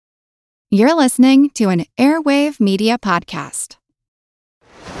You're listening to an Airwave Media Podcast.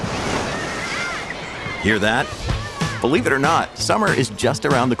 Hear that? Believe it or not, summer is just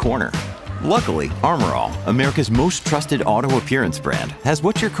around the corner. Luckily, Armor All, America's most trusted auto appearance brand, has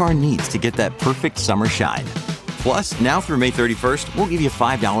what your car needs to get that perfect summer shine. Plus, now through May 31st, we'll give you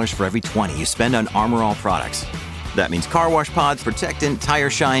 $5 for every $20 you spend on Armor All products. That means car wash pods, protectant, tire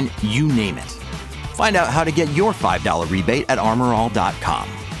shine, you name it. Find out how to get your $5 rebate at armorall.com.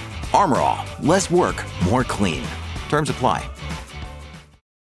 Armor All, less work, more clean. Terms apply.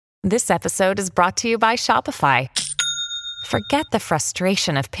 This episode is brought to you by Shopify. Forget the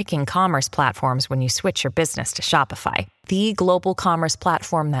frustration of picking commerce platforms when you switch your business to Shopify, the global commerce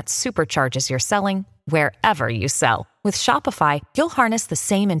platform that supercharges your selling wherever you sell. With Shopify, you'll harness the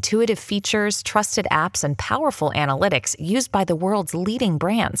same intuitive features, trusted apps, and powerful analytics used by the world's leading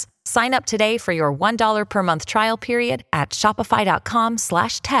brands. Sign up today for your $1 per month trial period at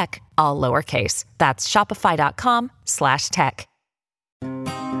shopify.com/tech, all lowercase. That's shopify.com/tech.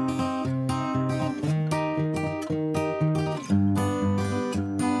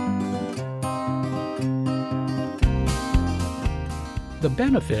 The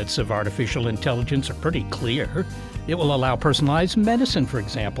benefits of artificial intelligence are pretty clear. It will allow personalized medicine, for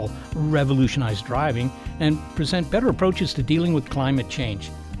example, revolutionize driving, and present better approaches to dealing with climate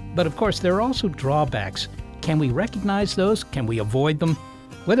change. But of course, there are also drawbacks. Can we recognize those? Can we avoid them?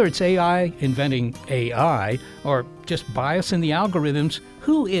 Whether it's AI inventing AI or just bias in the algorithms,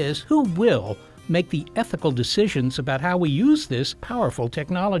 who will make the ethical decisions about how we use this powerful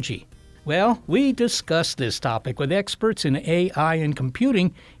technology? Well, we discussed this topic with experts in AI and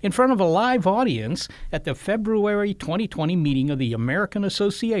computing in front of a live audience at the February 2020 meeting of the American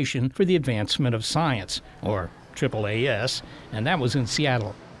Association for the Advancement of Science, or AAAS, and that was in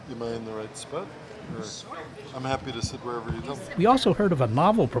Seattle. Am I in the right spot? I'm happy to sit wherever you tell me. We also heard of a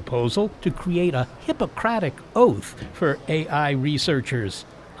novel proposal to create a Hippocratic oath for AI researchers.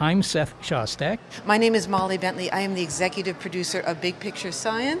 I'm Seth Shostak. My name is Molly Bentley. I am the executive producer of Big Picture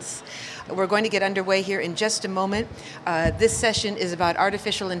Science. We're going to get underway here in just a moment. This session is about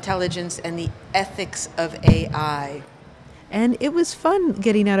artificial intelligence and the ethics of AI. And it was fun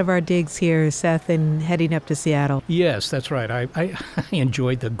getting out of our digs here, Seth, and heading up to Seattle. Yes, that's right. I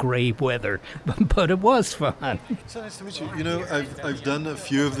enjoyed the gray weather, but it was fun. So nice to meet you. You know, I've done a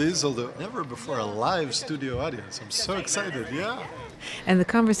few of these, although never before a live studio audience. I'm so excited, yeah. And the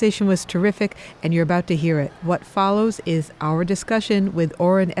conversation was terrific, and you're about to hear it. What follows is our discussion with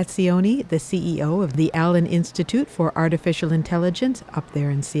Oren Etzioni, the CEO of the Allen Institute for Artificial Intelligence up there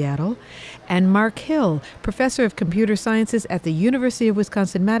in Seattle, and Mark Hill, professor of computer sciences at the University of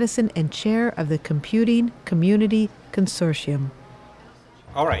Wisconsin-Madison and chair of the Computing Community Consortium.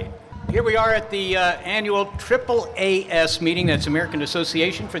 All right. Here we are at the annual AAAS meeting. That's American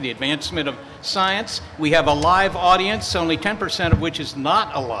Association for the Advancement of Science. We have a live audience, only 10% of which is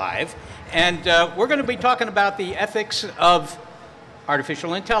not alive. And we're going to be talking about the ethics of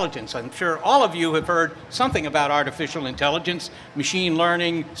artificial intelligence. I'm sure all of you have heard something about artificial intelligence, machine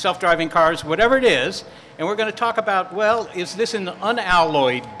learning, self-driving cars, whatever it is. And we're going to talk about, well, is this an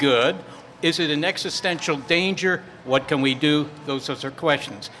unalloyed good? Is it an existential danger? What can we do? Those are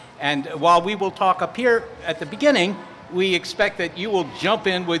questions. And while we will talk up here at the beginning, we expect that you will jump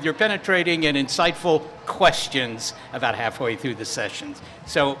in with your penetrating and insightful questions about halfway through the sessions.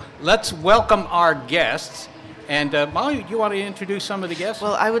 So let's welcome our guests. And Molly, you want to introduce some of the guests?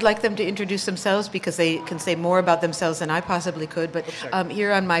 Well, I would like them to introduce themselves because they can say more about themselves than I possibly could. But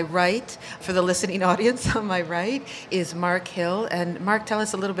here on my right, for the listening audience, on my right is Mark Hill. And Mark, tell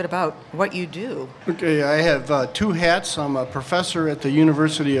us a little bit about what you do. Okay, I have two hats. I'm a professor at the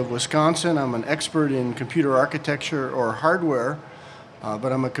University of Wisconsin. I'm an expert in computer architecture or hardware,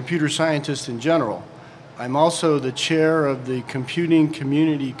 but I'm a computer scientist in general. I'm also the chair of the Computing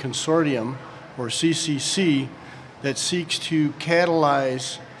Community Consortium, or CCC, that seeks to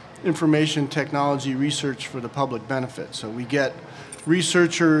catalyze information technology research for the public benefit. So we get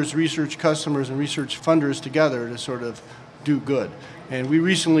researchers, research customers, and research funders together to sort of do good. And we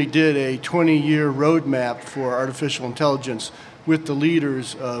recently did a 20-year roadmap for artificial intelligence with the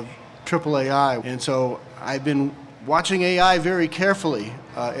leaders of AAAI. And so I've been watching AI very carefully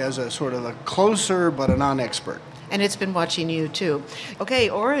as a sort of a closer but a non-expert. And it's been watching you, too. Okay,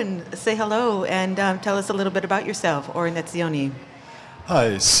 Oren, say hello and tell us a little bit about yourself. Oren Etzioni.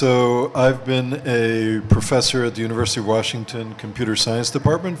 Hi, so I've been a professor at the University of Washington Computer Science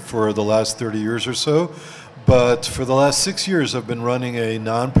Department for the last 30 years or so, But for the last 6 years, I've been running a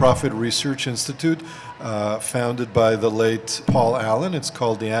nonprofit research institute founded by the late Paul Allen. It's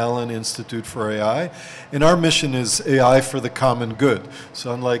called the Allen Institute for AI. And our mission is AI for the common good.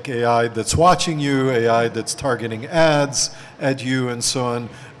 So unlike AI that's watching you, AI that's targeting ads at you, and so on,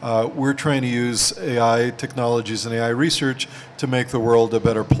 we're trying to use AI technologies and AI research to make the world a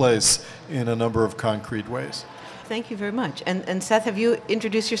better place in a number of concrete ways. Thank you very much. And Seth, have you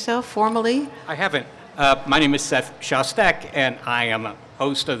introduced yourself formally? I haven't. My name is Seth Shostak, and I am a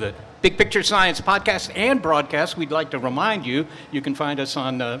host of the Big Picture Science podcast and broadcast. We'd like to remind you, you can find us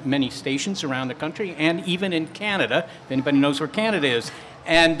on many stations around the country and even in Canada, if anybody knows where Canada is.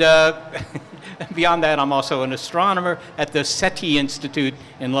 And beyond that, I'm also an astronomer at the SETI Institute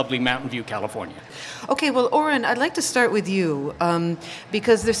in lovely Mountain View, California. Okay, well, Oren, I'd like to start with you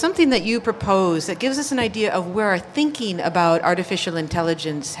because there's something that you propose that gives us an idea of where our thinking about artificial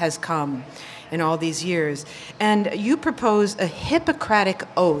intelligence has come in all these years. And you propose a Hippocratic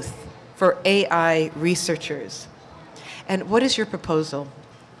oath for AI researchers. And what is your proposal?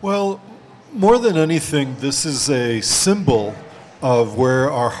 Well, more than anything, this is a symbol of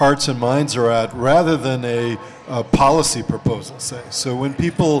where our hearts and minds are at rather than a policy proposal, say. So when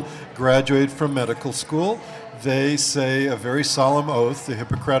people graduate from medical school, they say a very solemn oath, the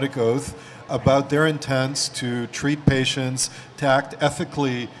Hippocratic Oath, about their intents to treat patients, to act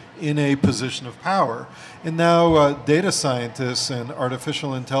ethically in a position of power. And now data scientists and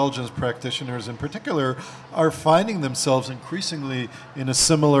artificial intelligence practitioners in particular are finding themselves increasingly in a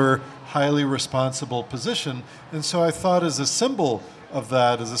similar highly responsible position. And so I thought as a symbol of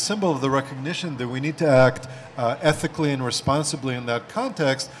that, as a symbol of the recognition that we need to act ethically and responsibly in that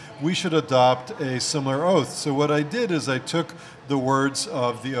context, we should adopt a similar oath. So what I did is I took the words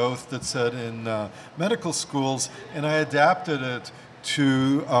of the oath that said in medical schools and I adapted it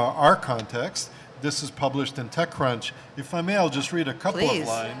to our context. This is published in TechCrunch. If I may, I'll just read a couple of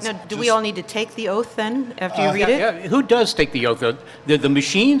lines. Now, do we all need to take the oath then after you read it? Yeah. Who does take the oath? The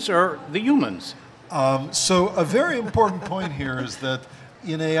machines or the humans? So a very important point here is that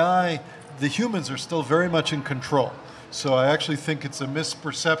in AI, the humans are still very much in control. So I actually think it's a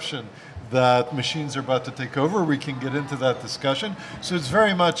misperception that machines are about to take over. We can get into that discussion. So it's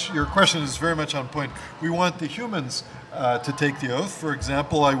very much, your question is very much on point. We want the humans to take the oath. For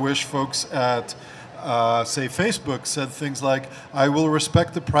example, I wish folks at, say, Facebook said things like, I will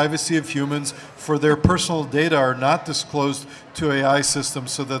respect the privacy of humans for their personal data are not disclosed to AI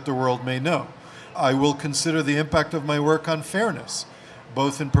systems so that the world may know. I will consider the impact of my work on fairness,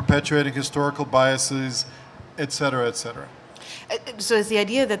 both in perpetuating historical biases, et cetera, et cetera. So is the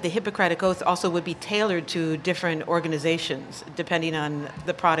idea that the Hippocratic Oath also would be tailored to different organizations, depending on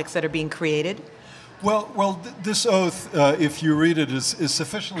the products that are being created? Well, this oath, if you read it, is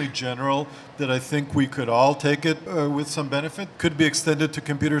sufficiently general that I think we could all take it with some benefit. Could be extended to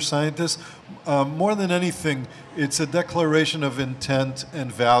computer scientists. More than anything, it's a declaration of intent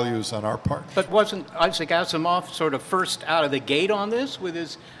and values on our part. But wasn't Isaac Asimov sort of first out of the gate on this with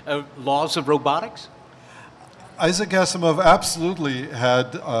his laws of robotics? Isaac Asimov absolutely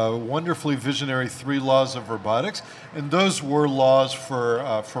had wonderfully visionary 3 laws of robotics, and those were laws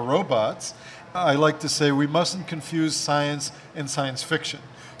for robots. I like to say we mustn't confuse science and science fiction.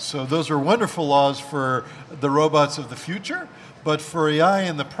 So those are wonderful laws for the robots of the future, but for AI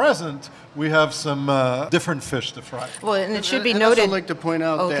in the present, we have some different fish to fry. Well, and it should be I'd noted. also like to point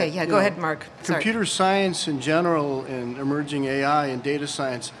out that go ahead, Mark. Sorry. Computer science in general and emerging AI and data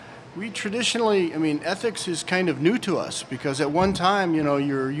science, we traditionally, ethics is kind of new to us because at one time,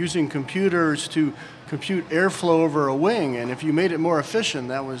 you're using computers to compute airflow over a wing, and if you made it more efficient,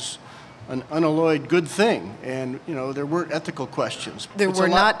 that was an unalloyed good thing, and there weren't ethical questions. There were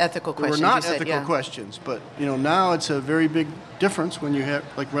not ethical questions. There were not ethical questions, but now it's a very big difference when you have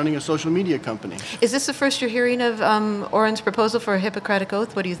like running a social media company. Is this the first you're hearing of Oren's proposal for a Hippocratic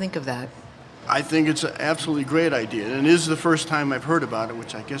Oath? What do you think of that? I think it's an absolutely great idea, and it is the first time I've heard about it,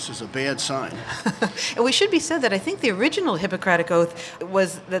 which I guess is a bad sign. And we should be said that I think the original Hippocratic Oath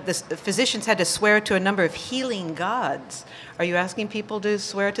was that the physicians had to swear to a number of healing gods. Are you asking people to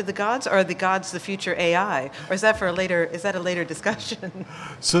swear to the gods, or are the gods the future AI, or is that for a later? Is that a later discussion?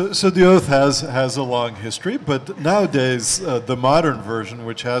 So the oath has a long history, but nowadays the modern version,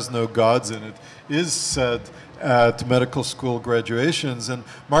 which has no gods in it, is said at medical school graduations. And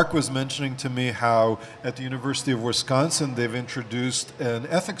Mark was mentioning to me how at the University of Wisconsin they've introduced an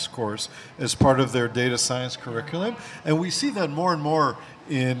ethics course as part of their data science curriculum. And we see that more and more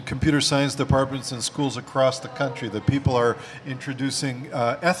in computer science departments and schools across the country, that people are introducing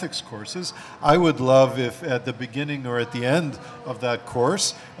ethics courses. I would love if at the beginning or at the end of that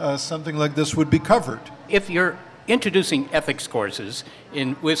course, something like this would be covered. If you're introducing ethics courses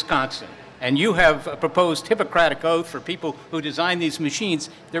in Wisconsin, and you have a proposed Hippocratic Oath for people who design these machines,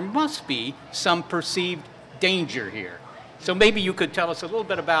 there must be some perceived danger here. So maybe you could tell us a little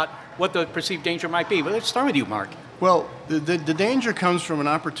bit about what the perceived danger might be. But let's start with you, Mark. Well, the danger comes from an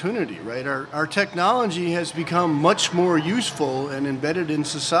opportunity, right? Our technology has become much more useful and embedded in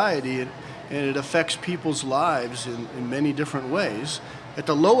society, and it affects people's lives in many different ways. At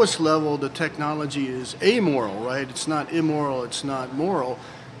the lowest level, the technology is amoral, right? It's not immoral, it's not moral,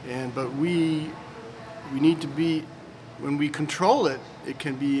 but we need to be, when we control it, it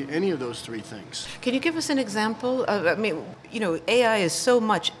can be any of those three things. Can you give us an example? AI is so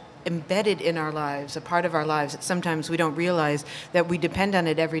much embedded in our lives, a part of our lives, that sometimes we don't realize that we depend on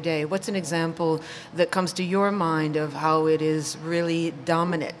it every day. What's an example that comes to your mind of how it is really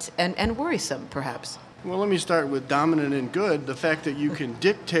dominant and worrisome, perhaps? Well, let me start with dominant and good. The fact that you can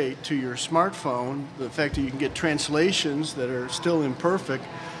dictate to your smartphone, the fact that you can get translations that are still imperfect,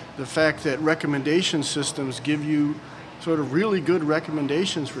 the fact that recommendation systems give you sort of really good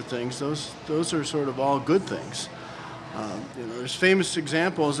recommendations for things, those are sort of all good things. There's famous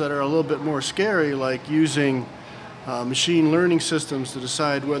examples that are a little bit more scary, like using machine learning systems to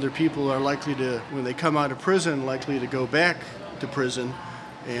decide whether people are likely to, when they come out of prison, likely to go back to prison.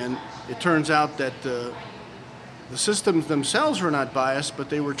 And it turns out that the systems themselves were not biased, but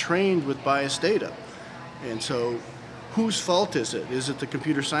they were trained with biased data. And so whose fault is it? Is it the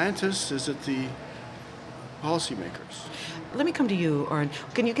computer scientists? Is it the policymakers? Let me come to you, Oren.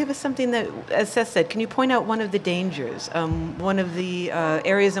 Can you give us something that, as Seth said, can you point out one of the dangers, one of the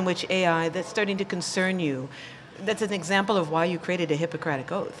areas in which AI that's starting to concern you? That's an example of why you created a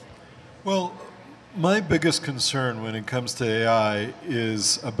Hippocratic Oath. Well, my biggest concern when it comes to AI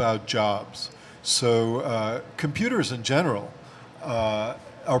is about jobs. So computers in general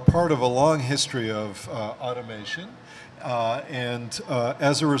are part of a long history of automation. And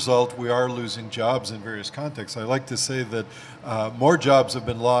as a result, we are losing jobs in various contexts. I like to say that more jobs have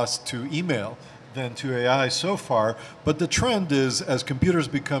been lost to email than to AI so far, but the trend is as computers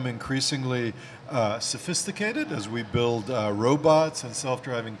become increasingly sophisticated, as we build robots and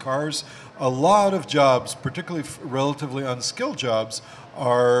self-driving cars, a lot of jobs, particularly relatively unskilled jobs,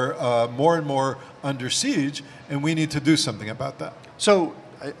 are more and more under siege, and we need to do something about that. So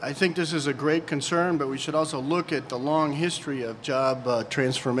I think this is a great concern, but we should also look at the long history of job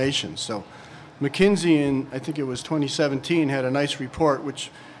transformation. So McKinsey in, I think it was 2017, had a nice report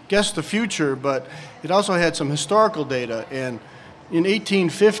which guessed the future, but it also had some historical data. And in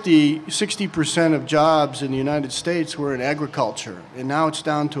 1850, 60% of jobs in the United States were in agriculture, and now it's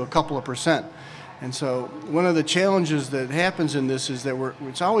down to a couple of percent. And so one of the challenges that happens in this is that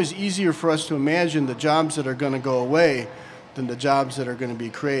it's always easier for us to imagine the jobs that are going to go away than the jobs that are going to be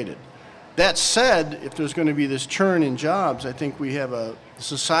created. That said, if there's going to be this churn in jobs, I think we have a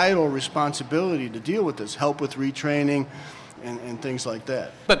societal responsibility to deal with this, help with retraining and things like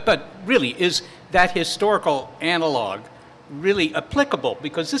that. But really, is that historical analog really applicable?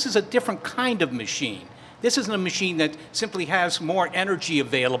 Because this is a different kind of machine. This isn't a machine that simply has more energy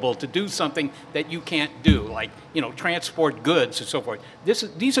available to do something that you can't do, like transport goods and so forth.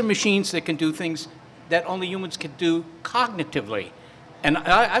 These are machines that can do things that only humans can do cognitively. And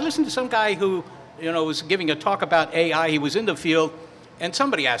I listened to some guy who was giving a talk about AI. He was in the field, and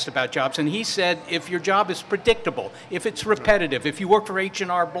somebody asked about jobs, and he said, if your job is predictable, if it's repetitive, if you work for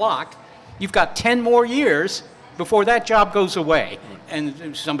H&R Block, you've got 10 more years before that job goes away.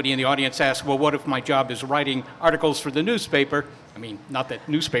 And somebody in the audience asked, well, what if my job is writing articles for the newspaper? I mean, not that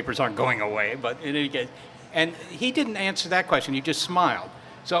newspapers aren't going away, but in any case. And he didn't answer that question. He just smiled.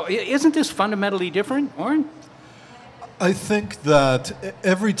 So isn't this fundamentally different, Oren? I think that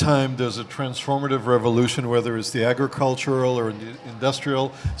every time there's a transformative revolution, whether it's the agricultural or the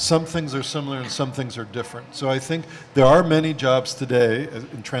industrial, some things are similar and some things are different. So I think there are many jobs today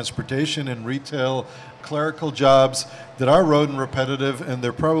in transportation and retail, clerical jobs that are rote and repetitive, and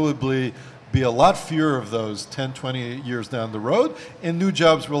there probably be a lot fewer of those 10, 20 years down the road, and new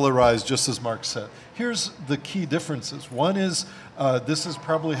jobs will arise, just as Mark said. Here's the key differences. One is this is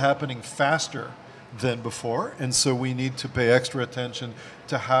probably happening faster than before, and so we need to pay extra attention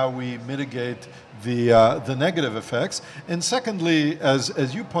to how we mitigate the negative effects. And secondly,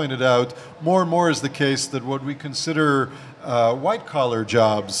 as you pointed out, more and more is the case that what we consider white-collar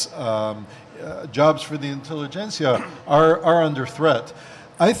jobs, jobs for the intelligentsia, are under threat.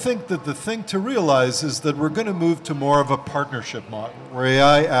 I think that the thing to realize is that we're going to move to more of a partnership model, where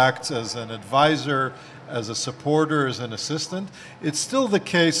AI acts as an advisor, as a supporter, as an assistant. It's still the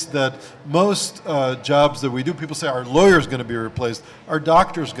case that most jobs that we do, people say, our lawyer's going to be replaced, our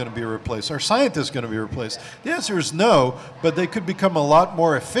doctor's going to be replaced, our scientist's going to be replaced. The answer is no, but they could become a lot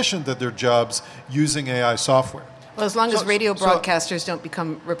more efficient at their jobs using AI software. Well, as long as radio broadcasters don't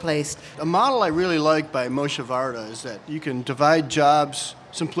become replaced. A model I really like by Moshe Varda is that you can divide jobs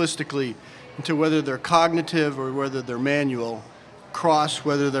simplistically into whether they're cognitive or whether they're manual, cross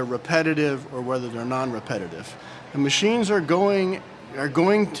whether they're repetitive or whether they're non-repetitive. And machines are going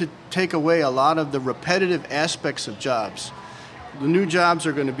to take away a lot of the repetitive aspects of jobs. The new jobs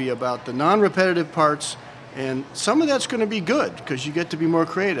are going to be about the non-repetitive parts, and some of that's going to be good because you get to be more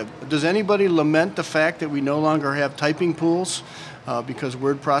creative. Does anybody lament the fact that we no longer have typing pools because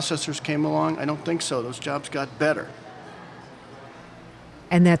word processors came along? I don't think so. Those jobs got better.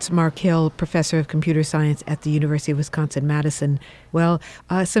 And that's Mark Hill, professor of computer science at the University of Wisconsin-Madison. Well,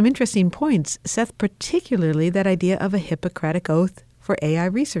 some interesting points, Seth, particularly that idea of a Hippocratic oath for AI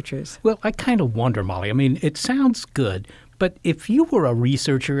researchers. Well, I kind of wonder, Molly. I mean, it sounds good, but if you were a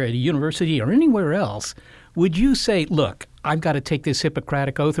researcher at a university or anywhere else, would you say, look, I've got to take this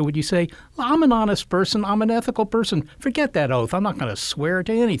Hippocratic oath, or would you say, well, I'm an honest person, I'm an ethical person, forget that oath, I'm not going to swear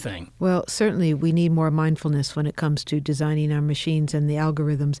to anything? Well, certainly we need more mindfulness when it comes to designing our machines and the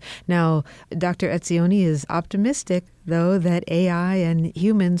algorithms. Now, Dr. Etzioni is optimistic, though, that AI and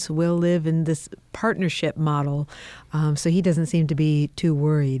humans will live in this partnership model, so he doesn't seem to be too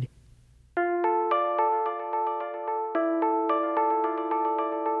worried.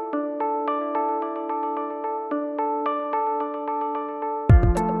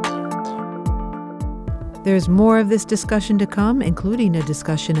 There's more of this discussion to come, including a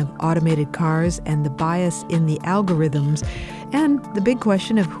discussion of automated cars and the bias in the algorithms, and the big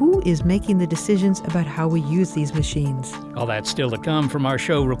question of who is making the decisions about how we use these machines. All that's still to come from our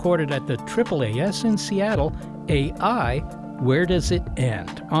show recorded at the AAAS in Seattle, AI, Where Does It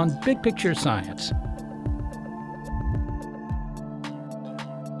End? On Big Picture Science.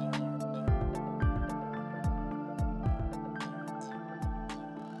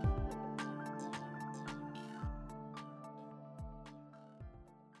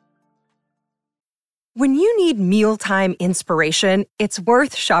 When you need mealtime inspiration, it's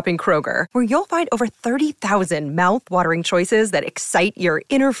worth shopping Kroger, where you'll find over 30,000 mouth-watering choices that excite your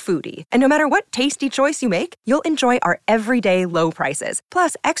inner foodie. And no matter what tasty choice you make, you'll enjoy our everyday low prices,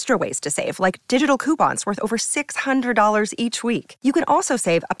 plus extra ways to save, like digital coupons worth over $600 each week. You can also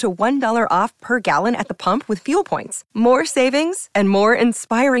save up to $1 off per gallon at the pump with fuel points. More savings and more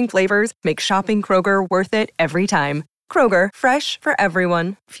inspiring flavors make shopping Kroger worth it every time. Kroger, fresh for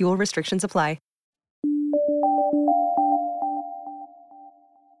everyone. Fuel restrictions apply.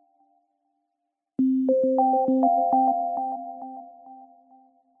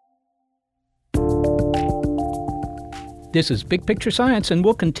 This is Big Picture Science, and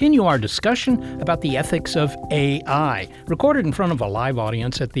we'll continue our discussion about the ethics of AI, recorded in front of a live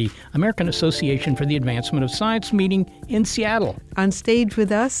audience at the American Association for the Advancement of Science meeting in Seattle. On stage with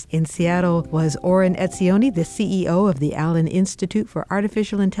us in Seattle was Oren Etzioni, the CEO of the Allen Institute for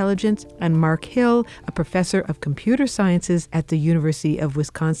Artificial Intelligence, and Mark Hill, a professor of computer sciences at the University of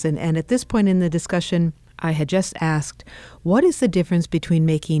Wisconsin. And at this point in the discussion, I had just asked, what is the difference between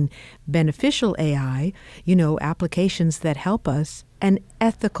making beneficial AI, applications that help us, and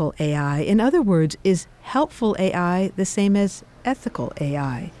ethical AI? In other words, is helpful AI the same as ethical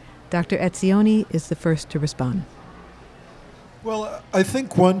AI? Dr. Etzioni is the first to respond. Well, I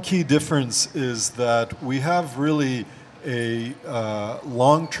think one key difference is that we have really a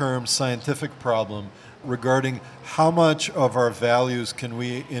long-term scientific problem regarding how much of our values can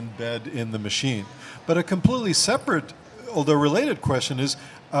we embed in the machine. But a completely separate, although related question is,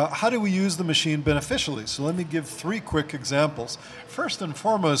 how do we use the machine beneficially? So let me give 3 quick examples. First and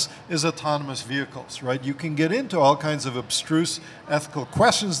foremost is autonomous vehicles, right? You can get into all kinds of abstruse ethical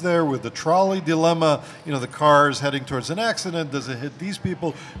questions there with the trolley dilemma. The car is heading towards an accident. Does it hit these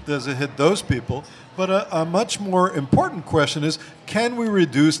people? Does it hit those people? But a much more important question is, can we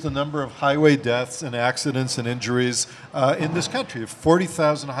reduce the number of highway deaths and accidents and injuries in this country?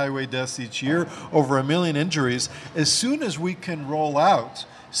 40,000 highway deaths each year, over 1 million injuries. As soon as we can roll out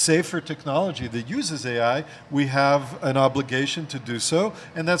safer technology that uses AI, we have an obligation to do so,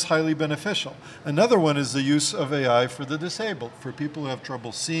 and that's highly beneficial. Another one is the use of AI for the disabled, for people who have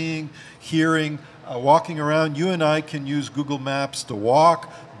trouble seeing, hearing, walking around. You and I can use Google Maps to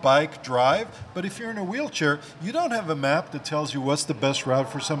walk, bike, drive, but if you're in a wheelchair, you don't have a map that tells you what's the best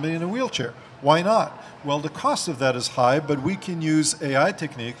route for somebody in a wheelchair. Why not? Well, the cost of that is high, but we can use AI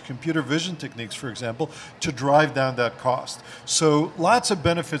techniques, computer vision techniques, for example, to drive down that cost. So lots of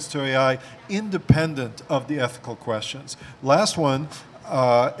benefits to AI independent of the ethical questions. Last one,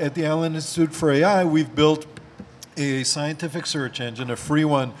 at the Allen Institute for AI, we've built a scientific search engine, a free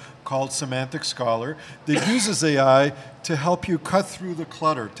one called Semantic Scholar, that uses AI to help you cut through the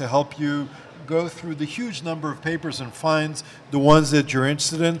clutter, to help you go through the huge number of papers and find the ones that you're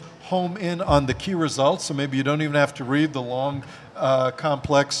interested in, home in on the key results, so maybe you don't even have to read the long,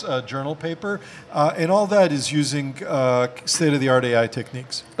 complex journal paper, and all that is using state-of-the-art AI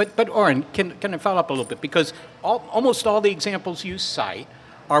techniques. But Oren, can I follow up a little bit? Because almost all the examples you cite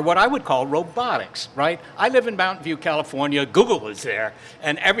are what I would call robotics, right? I live in Mountain View, California. Google is there,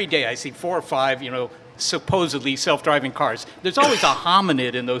 and every day I see 4 or 5, supposedly self-driving cars. There's always a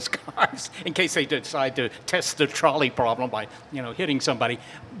hominid in those cars in case they decide to test the trolley problem by, hitting somebody.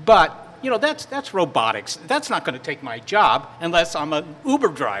 But, that's robotics. That's not going to take my job unless I'm an Uber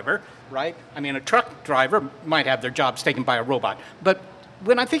driver, right? I mean, a truck driver might have their jobs taken by a robot. But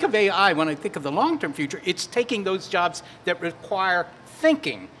when I think of AI, when I think of the long-term future, it's taking those jobs that require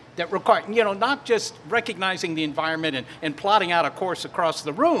thinking, that require, not just recognizing the environment and plotting out a course across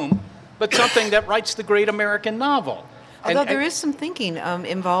the room, but something that writes the great American novel. Although there is some thinking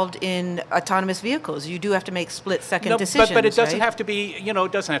involved in autonomous vehicles. You do have to make split-second decisions, but it doesn't right? have to be,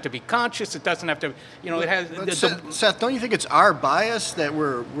 it doesn't have to be conscious. It doesn't have to, it has... Seth, don't you think it's our bias that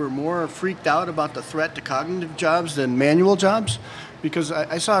we're more freaked out about the threat to cognitive jobs than manual jobs? Because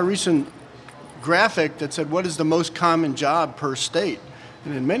I saw a recent graphic that said, what is the most common job per state?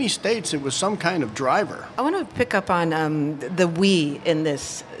 And in many states, it was some kind of driver. I want to pick up on the we in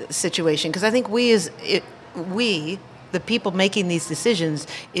this situation, because I think we, the people making these decisions,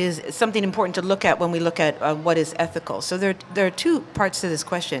 is something important to look at when we look at what is ethical. So there are two parts to this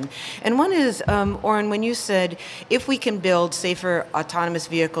question. And one is, Oren, when you said, if we can build safer autonomous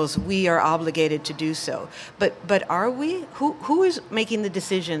vehicles, we are obligated to do so. But are we? Who is making the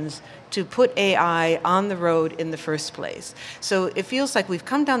decisions to put AI on the road in the first place? So it feels like we've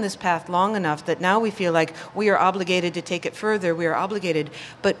come down this path long enough that now we feel like we are obligated to take it further. We are obligated.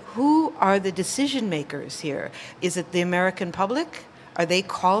 But who are the decision makers here? Is it the American public? Are they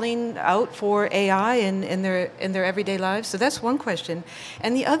calling out for AI in their everyday lives? So that's one question.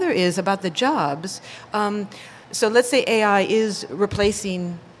 And the other is about the jobs. So let's say AI is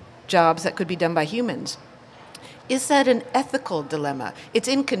replacing jobs that could be done by humans. Is that an ethical dilemma? It's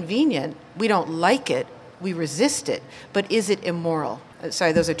inconvenient. We don't like it. We resist it. But is it immoral?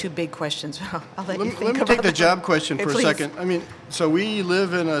 Sorry, those are two big questions. I'll let you think Let me about take the them. job question for Please. a second. I mean, so we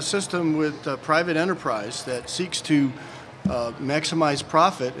live in a system with private enterprise that seeks to maximize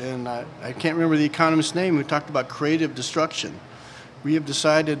profit, and I can't remember the economist's name who talked about creative destruction. We have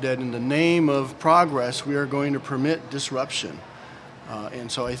decided that in the name of progress, we are going to permit disruption. And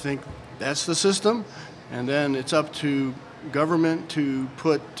so I think that's the system. And then it's up to government to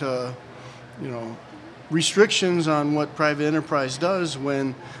put, restrictions on what private enterprise does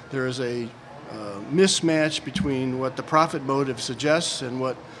when there is a mismatch between what the profit motive suggests and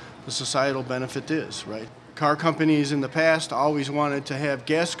what the societal benefit is, right? Car companies in the past always wanted to have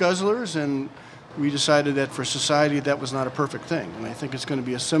gas guzzlers, and we decided that for society that was not a perfect thing. And I think it's going to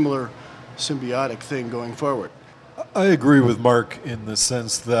be a similar symbiotic thing going forward. I agree with Mark in the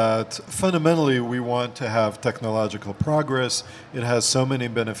sense that fundamentally we want to have technological progress. It has so many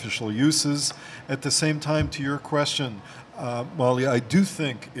beneficial uses. At the same time, to your question, Molly, I do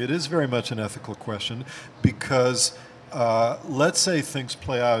think it is very much an ethical question because let's say things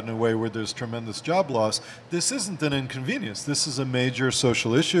play out in a way where there's tremendous job loss. This isn't an inconvenience. This is a major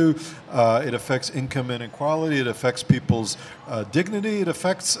social issue. It affects income inequality. It affects people's dignity. It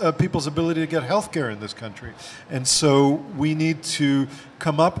affects people's ability to get health care in this country. And so we need to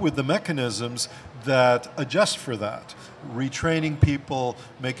come up with the mechanisms that adjust for that. Retraining people,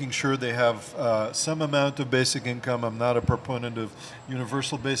 making sure they have some amount of basic income. I'm not a proponent of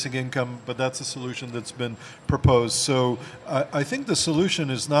universal basic income, but that's a solution that's been proposed. So I think the solution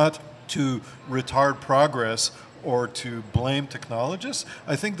is not to retard progress or to blame technologists.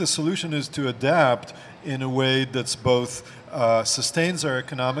 I think the solution is to adapt in a way that's both sustains our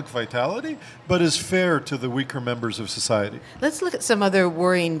economic vitality, but is fair to the weaker members of society. Let's look at some other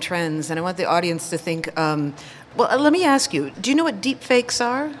worrying trends, and I want the audience to think, let me ask you, do you know what deepfakes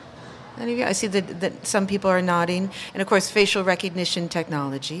are? Any of you? I see that some people are nodding. And of course, facial recognition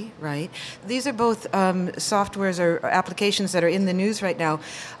technology, right? These are both softwares or applications that are in the news right now.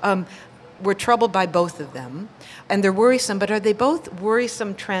 We're troubled by both of them, and they're worrisome, but are they both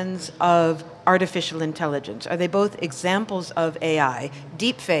worrisome trends of artificial intelligence? Are they both examples of AI,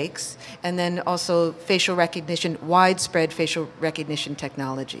 deep fakes, and then also facial recognition, widespread facial recognition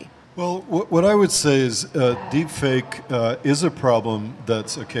technology? Well, what I would say is deepfake is a problem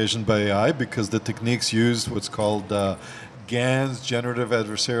that's occasioned by AI because the techniques used, what's called GANs, generative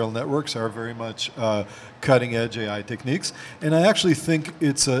adversarial networks, are very much cutting-edge AI techniques. And I actually think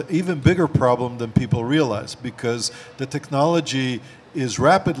it's an even bigger problem than people realize because the technology is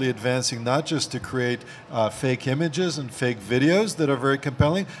rapidly advancing not just to create fake images and fake videos that are very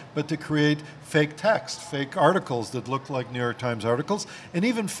compelling, but to create fake text, fake articles that look like New York Times articles, and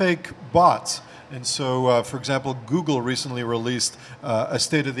even fake bots. And so, for example, Google recently released a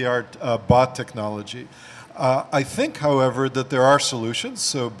state-of-the-art bot technology. I think, however, that there are solutions.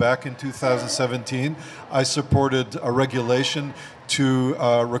 So back in 2017, I supported a regulation to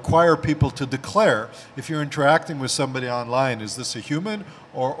require people to declare if you're interacting with somebody online, is this a human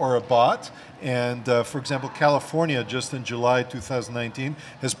or a bot? And for example, California, just in July 2019,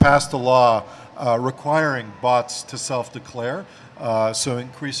 has passed a law requiring bots to self-declare. So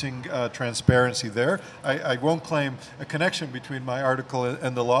increasing transparency there. I won't claim a connection between my article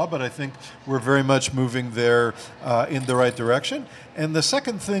and the law, but I think we're very much moving there in the right direction. And the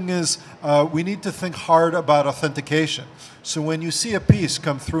second thing is we need to think hard about authentication. So when you see a piece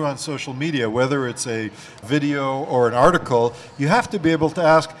come through on social media, whether it's a video or an article, you have to be able to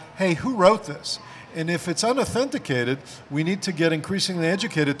ask, hey, who wrote this? And if it's unauthenticated, we need to get increasingly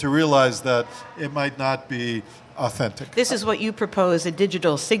educated to realize that it might not be authentic. This is what you propose, a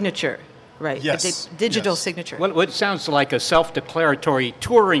digital signature, right? Yes. A digital yes. signature. Well, it sounds like a self-declaratory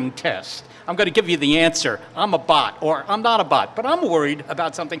Turing test. I'm going to give you the answer. I'm a bot, or I'm not a bot. But I'm worried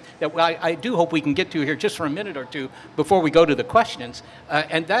about something that I do hope we can get to here just for a minute or two before we go to the questions,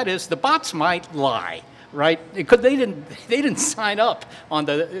 and that is the bots might lie. Right? Because they didn't sign up on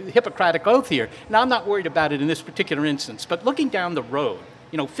the Hippocratic Oath here. Now, I'm not worried about it in this particular instance, but looking down the road,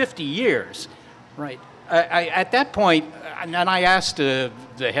 50 years, right? At that point, and I asked the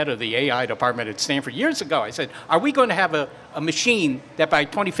head of the AI department at Stanford years ago, I said, are we going to have a machine that by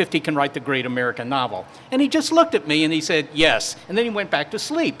 2050 can write the great American novel? And he just looked at me and he said, yes. And then he went back to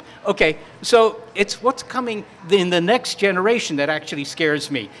sleep. Okay, so it's what's coming in the next generation that actually scares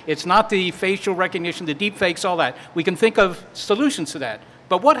me. It's not the facial recognition, the deep fakes, all that. We can think of solutions to that.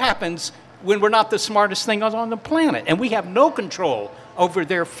 But what happens when we're not the smartest thing on the planet and we have no control over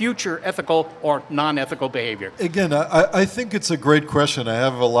their future ethical or non-ethical behavior? Again, I think it's a great question. I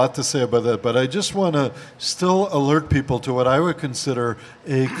have a lot to say about that, but I just want to still alert people to what I would consider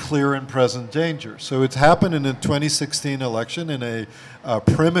a clear and present danger. So it's happened in the 2016 election in a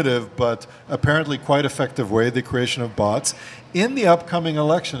primitive but apparently quite effective way, the creation of bots. In the upcoming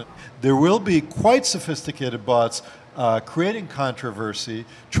election, there will be quite sophisticated bots creating controversy,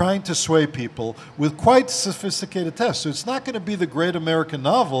 trying to sway people with quite sophisticated tests. So it's not going to be the great American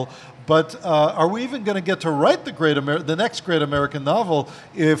novel, but are we even going to get to write the next great American novel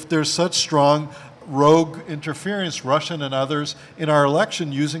if there's such strong rogue interference, Russian and others, in our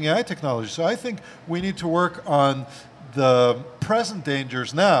election using AI technology? So I think we need to work on the present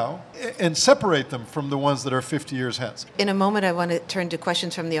dangers now and separate them from the ones that are 50 years hence. In a moment, I want to turn to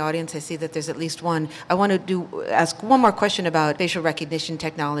questions from the audience. I see that there's at least one. I want to ask one more question about facial recognition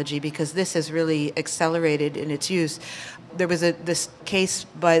technology because this has really accelerated in its use. There was this case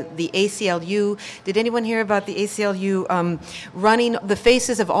by the ACLU. Did anyone hear about the ACLU running the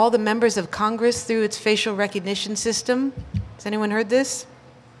faces of all the members of Congress through its facial recognition system? Has anyone heard this?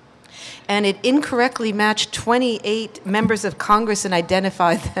 And it incorrectly matched 28 members of Congress and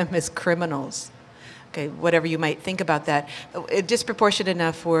identified them as criminals. Okay, whatever you might think about that. Disproportionate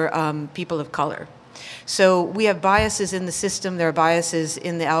enough for people of color. So we have biases in the system, there are biases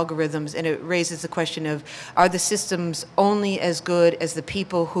in the algorithms, and it raises the question of, are the systems only as good as the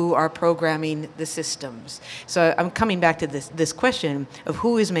people who are programming the systems? So I'm coming back to this question of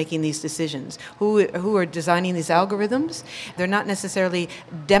who is making these decisions, who are designing these algorithms. They're not necessarily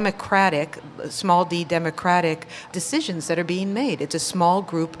democratic, small d democratic decisions that are being made. It's a small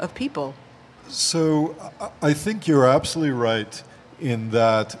group of people. So I think you're absolutely right in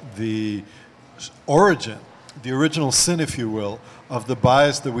that the origin original sin, if you will, of the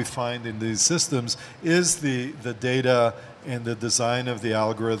bias that we find in these systems is the data and the design of the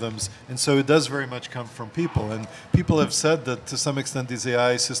algorithms. And so it does very much come from people. And people have said that to some extent these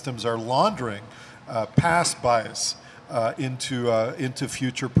AI systems are laundering past bias into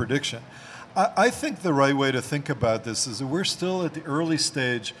future prediction. I think the right way to think about this is that we're still at the early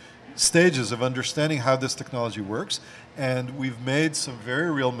stages of understanding how this technology works, and we've made some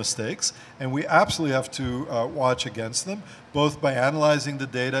very real mistakes, and we absolutely have to watch against them, both by analyzing the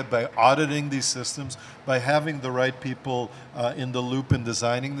data, by auditing these systems, by having the right people in the loop in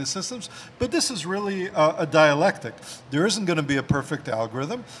designing the systems. But this is really a dialectic. There isn't going to be a perfect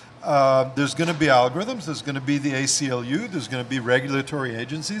algorithm. There's going to be algorithms, there's going to be the ACLU, there's going to be regulatory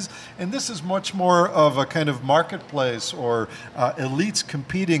agencies, and this is much more of a kind of marketplace or elites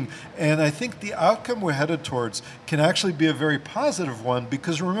competing. And I think the outcome we're headed towards can actually be a very positive one,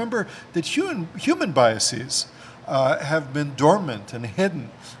 because remember that human biases have been dormant and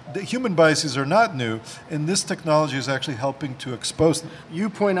hidden. The human biases are not new, and this technology is actually helping to expose them. You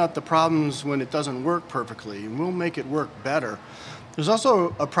point out the problems when it doesn't work perfectly, and we'll make it work better. There's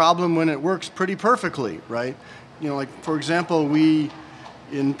also a problem when it works pretty perfectly, right? Like, for example,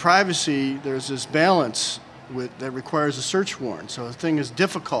 in privacy, there's this balance that requires a search warrant. So a thing is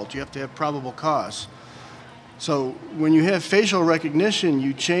difficult, you have to have probable cause. So when you have facial recognition,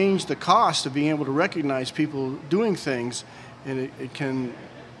 you change the cost of being able to recognize people doing things, and it can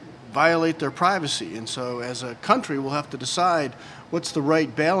violate their privacy. And so as a country, we'll have to decide what's the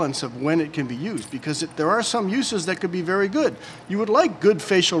right balance of when it can be used, because there are some uses that could be very good. You would like good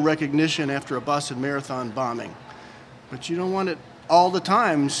facial recognition after a Boston Marathon bombing, but you don't want it all the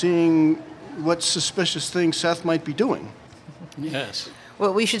time seeing what suspicious things Seth might be doing. Yes.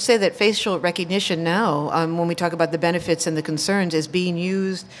 Well, we should say that facial recognition now, when we talk about the benefits and the concerns, is being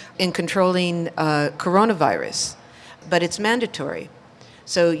used in controlling coronavirus, but it's mandatory.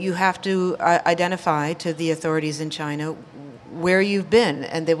 So you have to identify to the authorities in China where you've been,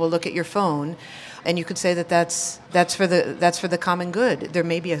 and they will look at your phone, and you could say that that's for the common good. There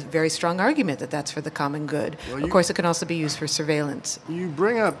may be a very strong argument that that's for the common good. Well, of course, it can also be used for surveillance. You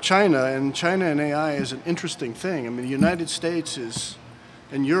bring up China and AI is an interesting thing. I mean, the United States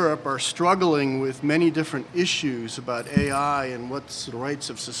and Europe are struggling with many different issues about AI and what's the rights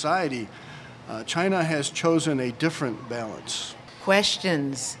of society. China has chosen a different balance.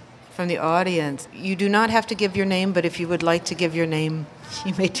 Questions from the audience. You do not have to give your name, but if you would like to give your name,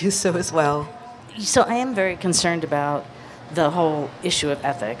 you may do so as well. So I am very concerned about the whole issue of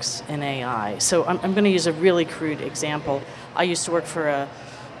ethics in AI. So I'm going to use a really crude example. I used to work for a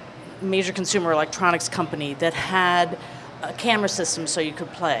major consumer electronics company that had a camera system so you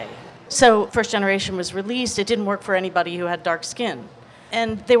could play. So first generation was released. It didn't work for anybody who had dark skin.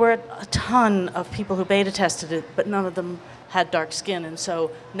 And there were a ton of people who beta tested it, but none of them had dark skin, and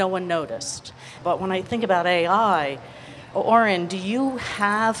so no one noticed. But when I think about AI, Oren, do you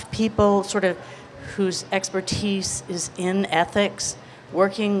have people sort of whose expertise is in ethics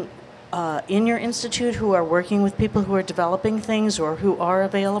working in your institute, who are working with people who are developing things or who are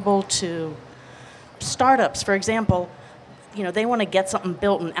available to startups? For example, they want to get something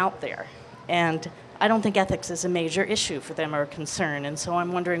built and out there, and I don't think ethics is a major issue for them or a concern, and so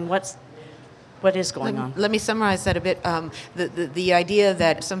I'm wondering what is going on? Let me summarize that a bit. The idea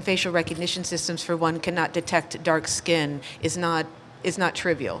that some facial recognition systems, for one, cannot detect dark skin is not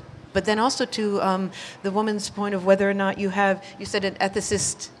trivial. But then also to the woman's point of whether or not you said an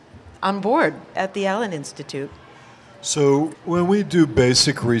ethicist on board at the Allen Institute. So when we do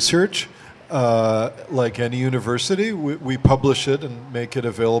basic research, like any university, we publish it and make it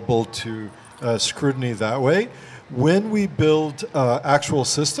available to scrutiny that way. When we build actual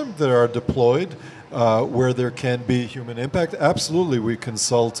systems that are deployed where there can be human impact, absolutely we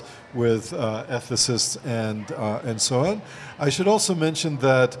consult with ethicists and so on. I should also mention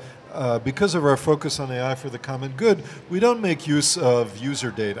that because of our focus on AI for the common good, we don't make use of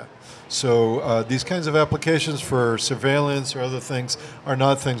user data. So these kinds of applications for surveillance or other things are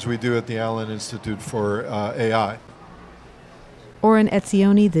not things we do at the Allen Institute for AI. Oren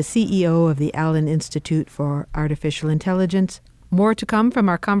Etzioni, the CEO of the Allen Institute for Artificial Intelligence. More to come from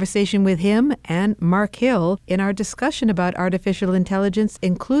our conversation with him and Mark Hill in our discussion about artificial intelligence,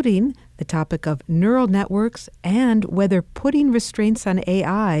 including the topic of neural networks and whether putting restraints on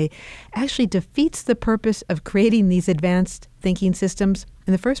AI actually defeats the purpose of creating these advanced thinking systems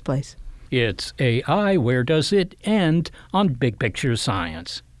in the first place. It's AI, Where Does It End? On Big Picture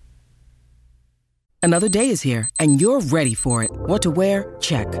Science. Another day is here, and you're ready for it. What to wear?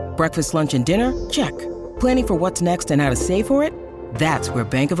 Check. Breakfast, lunch, and dinner? Check. Planning for what's next and how to save for it? That's where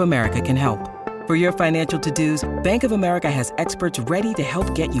Bank of America can help. For your financial to-dos, Bank of America has experts ready to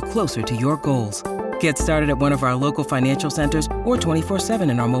help get you closer to your goals. Get started at one of our local financial centers or 24/7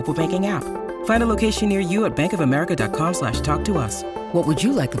 in our mobile banking app. Find a location near you at bankofamerica.com/talktous. What would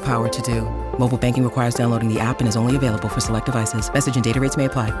you like the power to do? Mobile banking requires downloading the app and is only available for select devices. Message and data rates may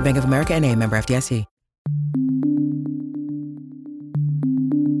apply. Bank of America N.A., member FDIC.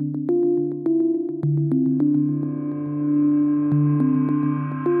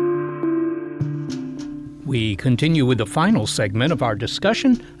 We continue with the final segment of our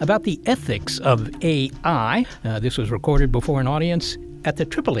discussion about the ethics of AI. This was recorded before an audience at the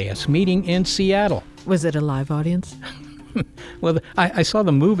AAAS meeting in Seattle. Was it a live audience? Well, I saw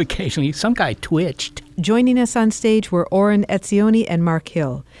them move occasionally. Some guy twitched. Joining us on stage were Oren Etzioni and Mark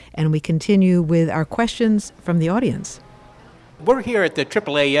Hill, and we continue with our questions from the audience. We're here at the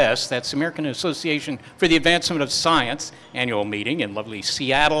AAAS, that's American Association for the Advancement of Science, annual meeting in lovely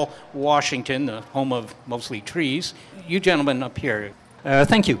Seattle, Washington, the home of mostly trees. You gentlemen up here.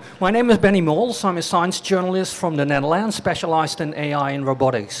 Thank you. My name is Benny Mols. I'm a science journalist from the Netherlands, specialized in AI and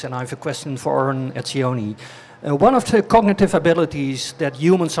robotics, and I have a question for Oren Etzioni. One of the cognitive abilities that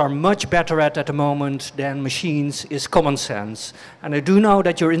humans are much better at the moment than machines is common sense. And I do know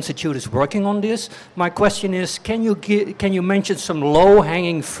that your institute is working on this. My question is, can you mention some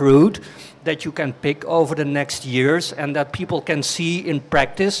low-hanging fruit that you can pick over the next years and that people can see in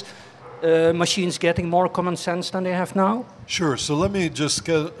practice machines getting more common sense than they have now? Sure. So let me just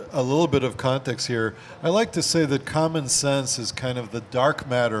get a little bit of context here. I like to say that common sense is kind of the dark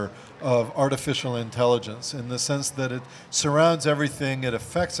matter of artificial intelligence, in the sense that it surrounds everything, it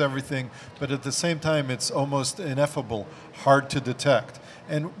affects everything, but at the same time it's almost ineffable, hard to detect.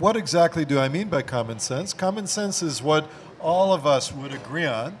 And what exactly do I mean by common sense? Common sense is what all of us would agree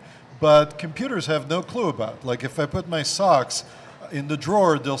on, but computers have no clue about. Like if I put my socks in the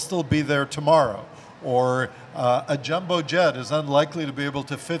drawer, they'll still be there tomorrow. Or a jumbo jet is unlikely to be able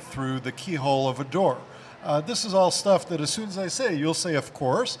to fit through the keyhole of a door. This is all stuff that as soon as I say, you'll say, of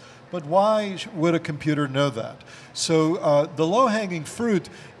course, but why would a computer know that? So the low-hanging fruit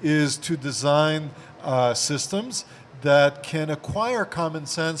is to design systems that can acquire common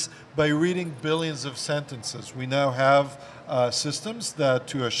sense by reading billions of sentences. We now have systems that,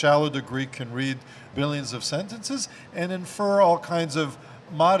 to a shallow degree, can read billions of sentences and infer all kinds of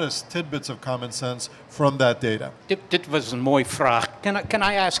modest tidbits of common sense from that data. Dit was een mooie vraag. Can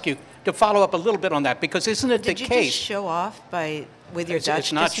I ask you to follow up a little bit on that? Because isn't it the case? Did you just show off with your Dutch?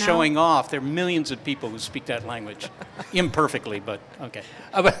 It's not just now? showing off. There are millions of people who speak that language imperfectly, but okay.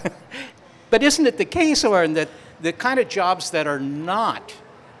 But isn't it the case, Oren, that the kind of jobs that are not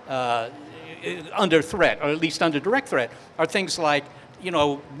under threat, or at least under direct threat, are things like,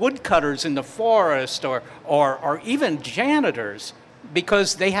 woodcutters in the forest or even janitors,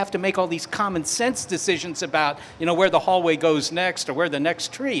 because they have to make all these common sense decisions about, where the hallway goes next or where the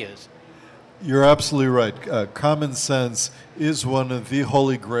next tree is. You're absolutely right. Common sense is one of the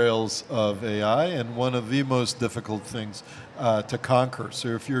holy grails of AI and one of the most difficult things to conquer. So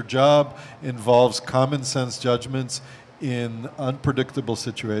if your job involves common sense judgments in unpredictable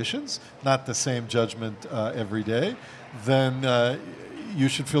situations, not the same judgment every day, then you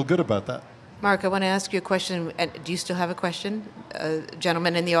should feel good about that. Mark, I want to ask you a question. And do you still have a question?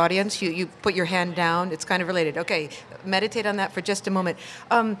 Gentlemen in the audience, you put your hand down. It's kind of related. Okay, meditate on that for just a moment.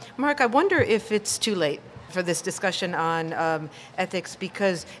 Mark, I wonder if it's too late for this discussion on ethics,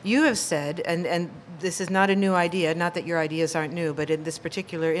 because you have said, and this is not a new idea, not that your ideas aren't new, but in this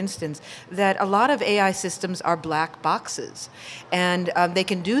particular instance, that a lot of AI systems are black boxes. And they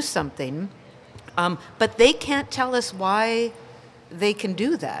can do something, but they can't tell us why they can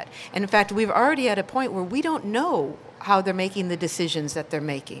do that. And in fact, we're already at a point where we don't know how they're making the decisions that they're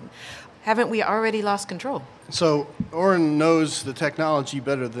making. Haven't we already lost control? So Oren knows the technology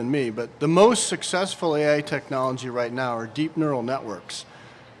better than me, but the most successful AI technology right now are deep neural networks.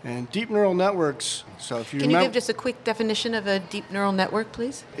 And deep neural networks, so if you Can you give just a quick definition of a deep neural network,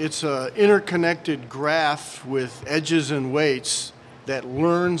 please? It's an interconnected graph with edges and weights that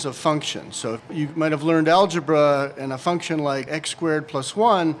learns a function. So you might have learned algebra, and a function like x squared plus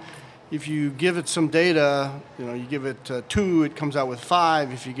 1, if you give it some data, you give it 2, it comes out with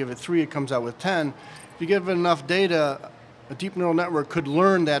 5. If you give it 3, it comes out with 10. If you give it enough data, a deep neural network could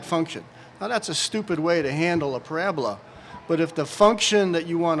learn that function. Now that's a stupid way to handle a parabola. But if the function that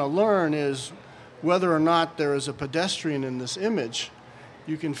you want to learn is whether or not there is a pedestrian in this image,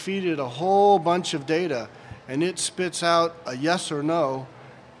 you can feed it a whole bunch of data, and it spits out a yes or no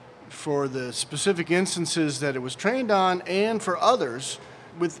for the specific instances that it was trained on and for others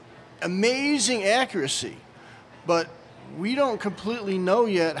with amazing accuracy. But we don't completely know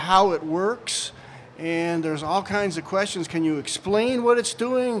yet how it works and there's all kinds of questions. Can you explain what it's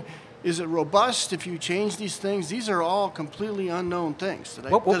doing? Is it robust if you change these things? These are all completely unknown things. Did I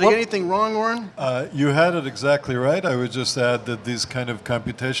get anything wrong, Oren? You had it exactly right. I would just add that these kind of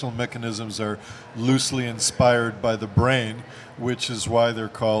computational mechanisms are loosely inspired by the brain, which is why they're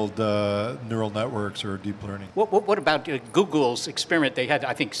called neural networks or deep learning. What about Google's experiment? They had,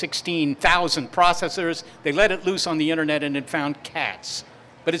 I think, 16,000 processors. They let it loose on the internet and it found cats.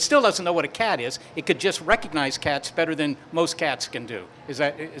 But it still doesn't know what a cat is. It could just recognize cats better than most cats can do. Is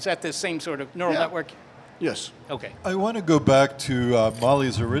that the same sort of neural network? Yes. Okay. I want to go back to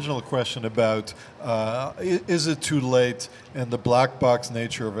Molly's original question about is it too late and the black box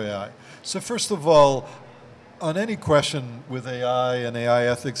nature of AI. So first of all, on any question with AI and AI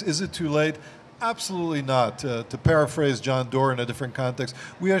ethics, is it too late? Absolutely not. To paraphrase John Doerr in a different context,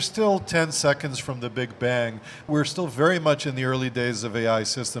 we are still 10 seconds from the Big Bang. We're still very much in the early days of AI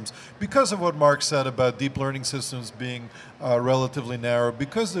systems because of what Mark said about deep learning systems being relatively narrow,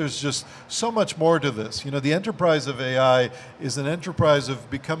 because there's just so much more to this. You know, the enterprise of AI is an enterprise of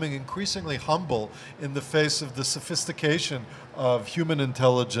becoming increasingly humble in the face of the sophistication of human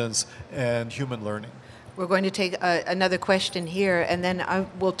intelligence and human learning. We're going to take another question here, and then I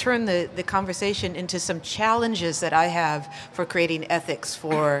will turn the conversation into some challenges that I have for creating ethics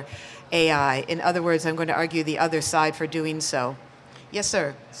for AI. In other words, I'm going to argue the other side for doing so. Yes,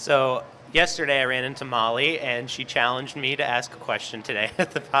 sir. So yesterday I ran into Molly, and she challenged me to ask a question today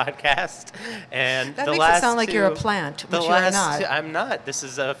at the podcast. And that makes it sound like you're a plant, which you are not. I'm not. This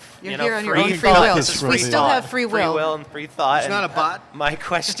is a you're here on your own free will. We still have free will. Free will and free thought. It's not a bot. My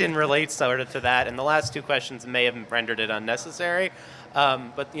question relates sort of to that, and the last two questions may have rendered it unnecessary.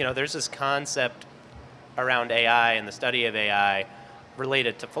 But there's this concept around AI and the study of AI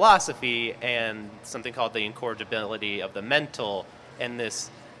related to philosophy and something called the incorrigibility of the mental, and this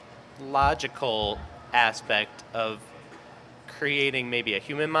logical aspect of creating maybe a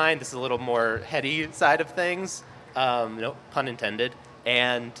human mind. This is a little more heady side of things, no pun intended.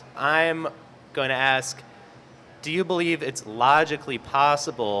 And I'm going to ask, do you believe it's logically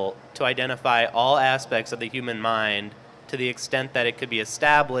possible to identify all aspects of the human mind to the extent that it could be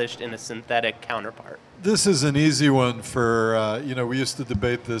established in a synthetic counterpart? This is an easy one for, we used to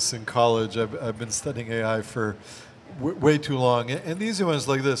debate this in college. I've been studying AI for way too long. And the easy one is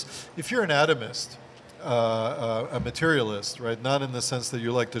like this. If you're an atomist, a materialist, right, not in the sense that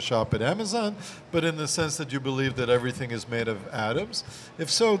you like to shop at Amazon, but in the sense that you believe that everything is made of atoms, if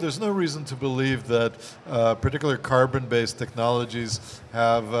so, there's no reason to believe that particular carbon-based technologies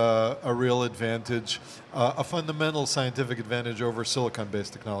have a real advantage, a fundamental scientific advantage over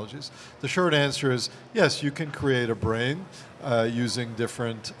silicon-based technologies. The short answer is, yes, you can create a brain using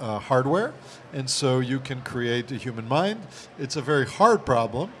different hardware, and so you can create a human mind. It's a very hard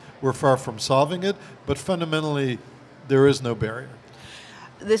problem. We're far from solving it, but fundamentally, there is no barrier.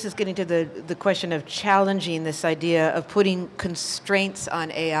 This is getting to the question of challenging this idea of putting constraints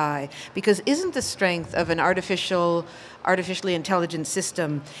on AI, because isn't the strength of an artificially intelligent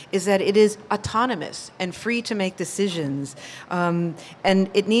system is that it is autonomous and free to make decisions, and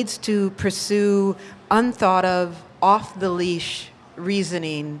it needs to pursue unthought of, off-the-leash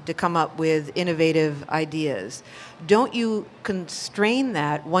reasoning to come up with innovative ideas. Don't you constrain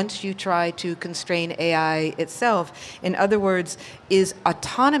that once you try to constrain AI itself? In other words, is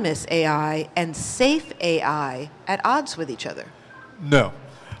autonomous AI and safe AI at odds with each other? No.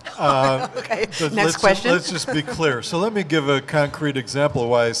 Okay, next question. Let's just be clear. So let me give a concrete example of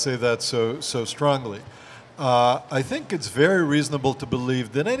why I say that so strongly. I think it's very reasonable to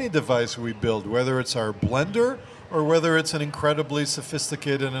believe that any device we build, whether it's our blender or whether it's an incredibly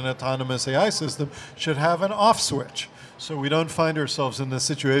sophisticated and autonomous AI system, should have an off switch. So we don't find ourselves in this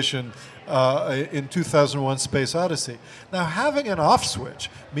situation in 2001 Space Odyssey. Now, having an off switch,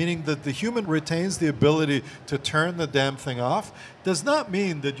 meaning that the human retains the ability to turn the damn thing off, does not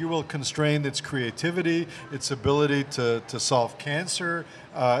mean that you will constrain its creativity, its ability to solve cancer,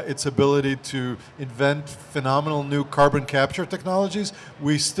 its ability to invent phenomenal new carbon capture technologies.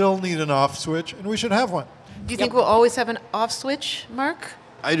 We still need an off switch, and we should have one. Do you think we'll always have an off switch, Mark?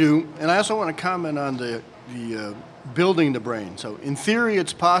 I do, and I also want to comment on the building the brain. So in theory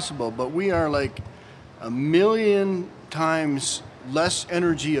it's possible, but we are like 1 million times less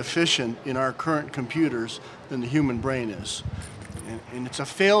energy efficient in our current computers than the human brain is. And it's a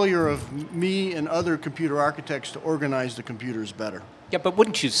failure of me and other computer architects to organize the computers better. Yeah, but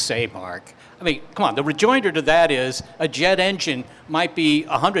wouldn't you say, Mark? I mean, come on, the rejoinder to that is a jet engine might be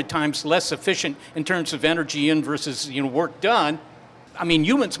 100 times less efficient in terms of energy in versus work done. I mean,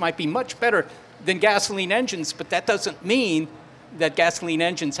 humans might be much better than gasoline engines, but that doesn't mean that gasoline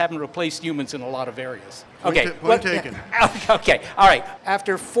engines haven't replaced humans in a lot of areas. Point taken. Okay, all right.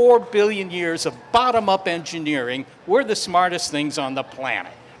 After 4 billion years of bottom-up engineering, we're the smartest things on the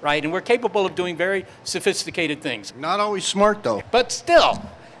planet, right? And we're capable of doing very sophisticated things. Not always smart, though. But still,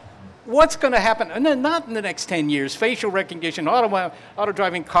 what's going to happen? And then not in the next 10 years. Facial recognition,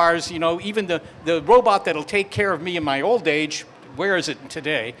 auto-driving cars, even the robot that'll take care of me in my old age, where is it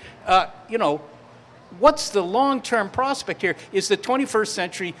today? What's the long-term prospect here? Is the 21st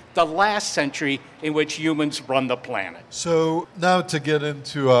century the last century in which humans run the planet? So now to get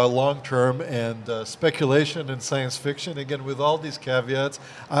into long-term and speculation and science fiction, again, with all these caveats,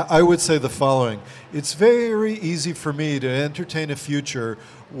 I would say the following. It's very easy for me to entertain a future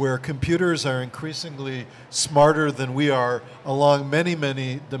where computers are increasingly smarter than we are along many,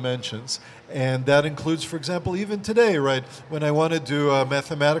 many dimensions. And that includes, for example, even today, right? When I want to do a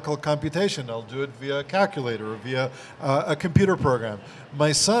mathematical computation, I'll do it via a calculator or via a computer program.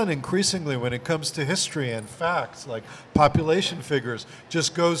 My son, increasingly, when it comes to history and facts, like population figures,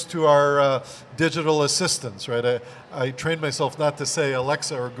 just goes to our digital assistants, right? I train myself not to say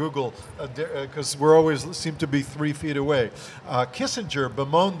Alexa or Google because we're always seem to be 3 feet away. Kissinger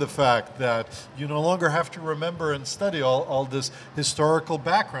bemoaned the fact that you no longer have to remember and study all this historical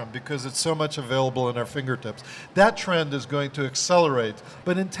background because it's so much available in our fingertips. That trend is going to accelerate.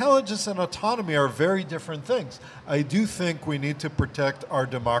 But intelligence and autonomy are very different things. I do think we need to protect our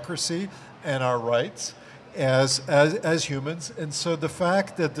democracy and our rights as humans. And so the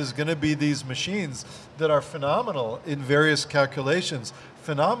fact that there's going to be these machines that are phenomenal in various calculations,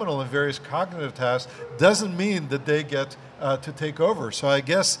 phenomenal in various cognitive tasks, doesn't mean that they get to take over. So I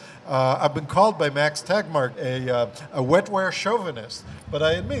guess I've been called by Max Tegmark a wetware chauvinist. But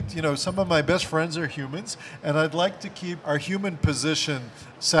I admit, some of my best friends are humans, and I'd like to keep our human position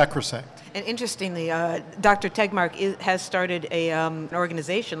sacrosanct. And interestingly, Dr. Tegmark has started an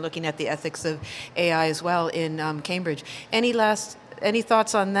organization looking at the ethics of AI as well in Cambridge. Any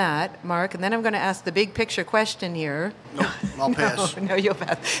thoughts on that, Mark? And then I'm going to ask the big picture question here. No, I'll pass. No, you'll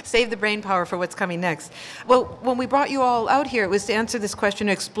pass. Save the brain power for what's coming next. Well, when we brought you all out here, it was to answer this question,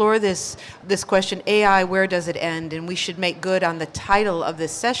 to explore this question, AI, where does it end? And we should make good on the title of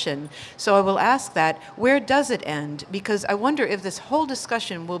this session. So I will ask that, where does it end? Because I wonder if this whole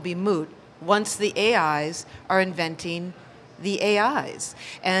discussion will be moot once the AIs are inventing the AIs.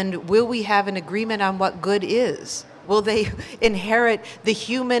 And will we have an agreement on what good is? Will they inherit the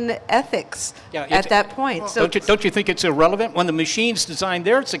human ethics at that point? So don't you think it's irrelevant? When the machines design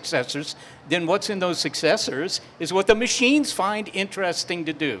their successors, then what's in those successors is what the machines find interesting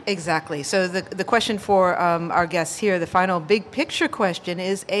to do. Exactly. So the question for our guests here, the final big picture question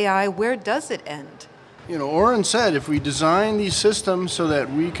is AI, where does it end? Oren said if we design these systems so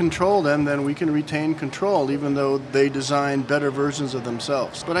that we control them, then we can retain control, even though they design better versions of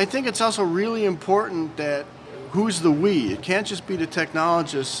themselves. But I think it's also really important that who's the we? It can't just be the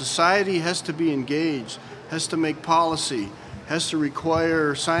technologists. Society has to be engaged, has to make policy, has to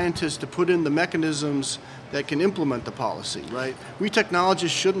require scientists to put in the mechanisms that can implement the policy, right? We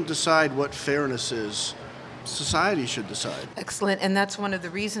technologists shouldn't decide what fairness is. Society should decide. Excellent. And that's one of the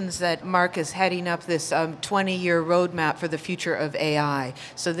reasons that Mark is heading up this 20-year roadmap for the future of AI.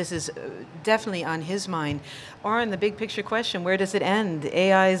 So this is definitely on his mind. Oren, the big picture question, where does it end?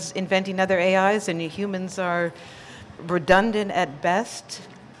 AIs inventing other AIs and humans are redundant at best,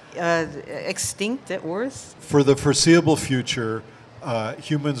 extinct at worst? For the foreseeable future,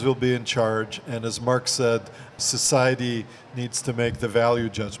 humans will be in charge. And as Mark said, society needs to make the value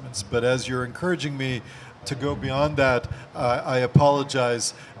judgments. But as you're encouraging me to go beyond that, I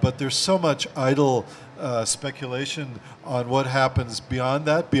apologize, but there's so much idle speculation on what happens beyond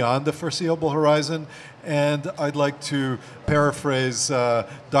that, beyond the foreseeable horizon. And I'd like to paraphrase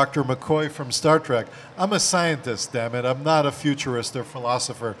Dr. McCoy from Star Trek. I'm a scientist, damn it. I'm not a futurist or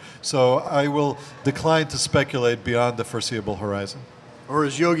philosopher. So I will decline to speculate beyond the foreseeable horizon. Or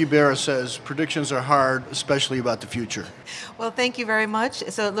as Yogi Berra says, predictions are hard, especially about the future. Well, thank you very much.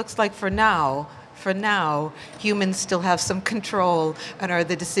 So it looks like for now, humans still have some control and are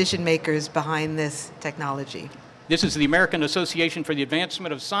the decision makers behind this technology. This is the American Association for the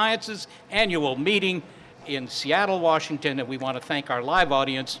Advancement of Science's annual meeting in Seattle, Washington, and we want to thank our live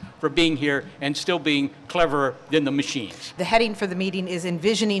audience for being here and still being cleverer than the machines. The heading for the meeting is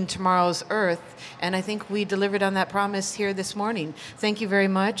Envisioning Tomorrow's Earth, and I think we delivered on that promise here this morning. Thank you very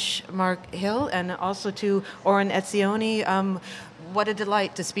much, Mark Hill, and also to Oren Etzioni. What a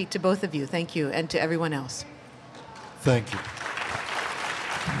delight to speak to both of you. Thank you, and to everyone else. Thank you.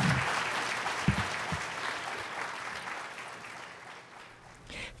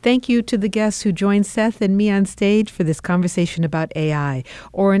 Thank you to the guests who joined Seth and me on stage for this conversation about AI.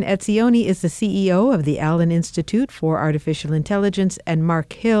 Oren Etzioni is the CEO of the Allen Institute for Artificial Intelligence, and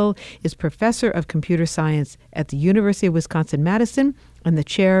Mark Hill is professor of computer science at the University of Wisconsin-Madison and the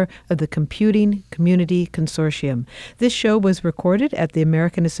chair of the Computing Community Consortium. This show was recorded at the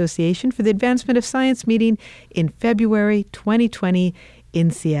American Association for the Advancement of Science meeting in February 2020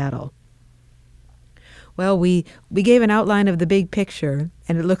 in Seattle. Well, we gave an outline of the big picture,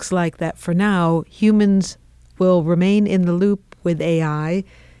 and it looks like that for now, humans will remain in the loop with AI,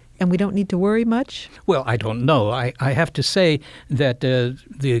 and we don't need to worry much? Well, I don't know. I have to say that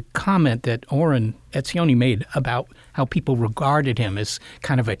the comment that Oren Etzioni made about how people regarded him as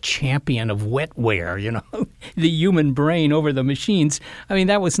kind of a champion of wetware, the human brain over the machines, I mean,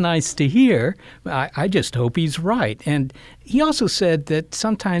 that was nice to hear. I just hope he's right. And he also said that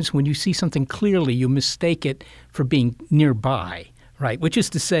sometimes when you see something clearly, you mistake it for being nearby. Right, which is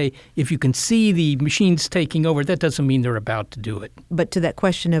to say, if you can see the machines taking over, that doesn't mean they're about to do it. But to that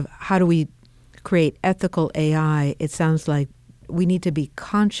question of how do we create ethical AI, it sounds like we need to be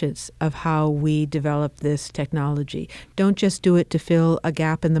conscious of how we develop this technology. Don't just do it to fill a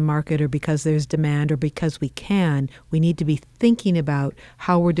gap in the market or because there's demand or because we can. We need to be thinking about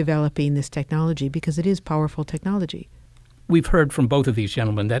how we're developing this technology because it is powerful technology. We've heard from both of these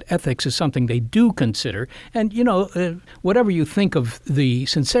gentlemen that ethics is something they do consider. And, whatever you think of the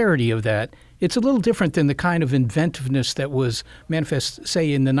sincerity of that, it's a little different than the kind of inventiveness that was manifest,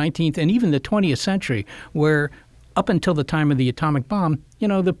 say, in the 19th and even the 20th century, where up until the time of the atomic bomb,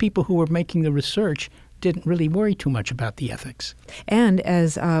 the people who were making the research didn't really worry too much about the ethics. And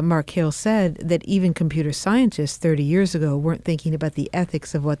as Mark Hill said, that even computer scientists 30 years ago weren't thinking about the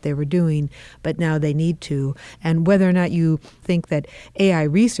ethics of what they were doing, but now they need to. And whether or not you think that AI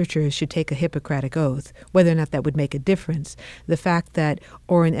researchers should take a Hippocratic oath, whether or not that would make a difference, the fact that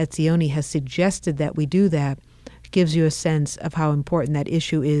Oren Etzioni has suggested that we do that gives you a sense of how important that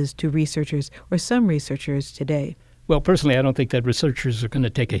issue is to researchers, or some researchers today. Well, personally, I don't think that researchers are going to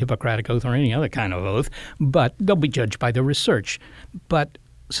take a Hippocratic oath or any other kind of oath, but they'll be judged by their research. But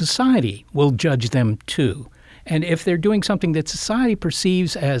society will judge them too. And if they're doing something that society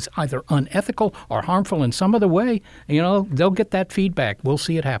perceives as either unethical or harmful in some other way, they'll get that feedback. We'll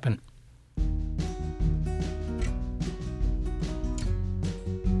see it happen.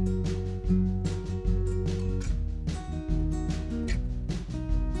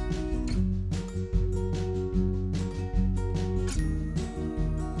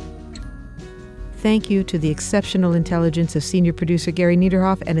 Thank you to the exceptional intelligence of senior producer Gary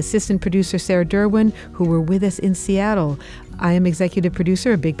Niederhoff and assistant producer Sarah Derwin, who were with us in Seattle. I am executive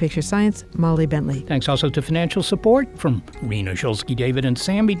producer of Big Picture Science, Molly Bentley. Thanks also to financial support from Rena Shulsky-David and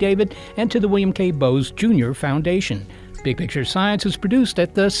Sammy David, and to the William K. Bowes Jr. Foundation. Big Picture Science is produced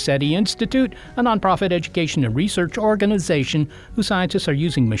at the SETI Institute, a nonprofit education and research organization whose scientists are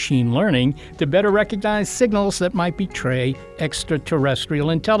using machine learning to better recognize signals that might betray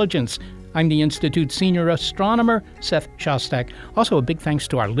extraterrestrial intelligence. I'm the Institute's senior astronomer, Seth Shostak. Also, a big thanks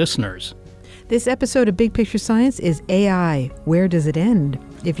to our listeners. This episode of Big Picture Science is AI. Where does it end?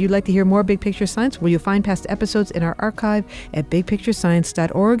 If you'd like to hear more Big Picture Science, you'll find past episodes in our archive at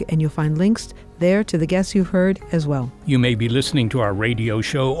bigpicturescience.org, and you'll find links there to the guests you've heard as well. You may be listening to our radio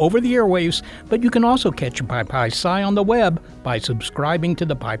show over the airwaves, but you can also catch PyPI-Sci on the web by subscribing to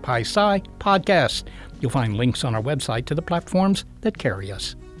the PyPI-Sci podcast. You'll find links on our website to the platforms that carry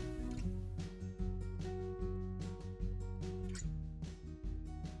us.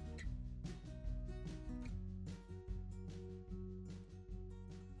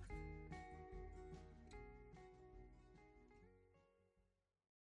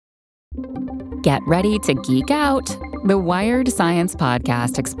 Get ready to geek out. The Wired Science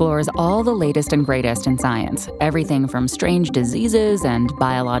Podcast explores all the latest and greatest in science, everything from strange diseases and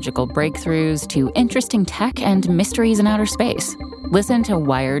biological breakthroughs to interesting tech and mysteries in outer space. Listen to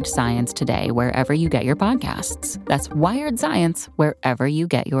Wired Science today wherever you get your podcasts. That's Wired Science wherever you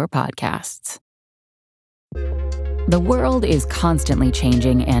get your podcasts. The world is constantly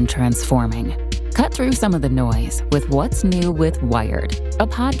changing and transforming. Cut through some of the noise with What's New with Wired, a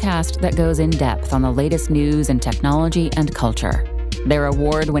podcast that goes in depth on the latest news in technology and culture. Their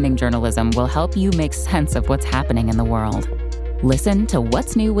award-winning journalism will help you make sense of what's happening in the world. Listen to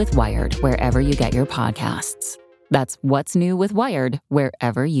What's New with Wired wherever you get your podcasts. That's What's New with Wired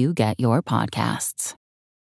wherever you get your podcasts.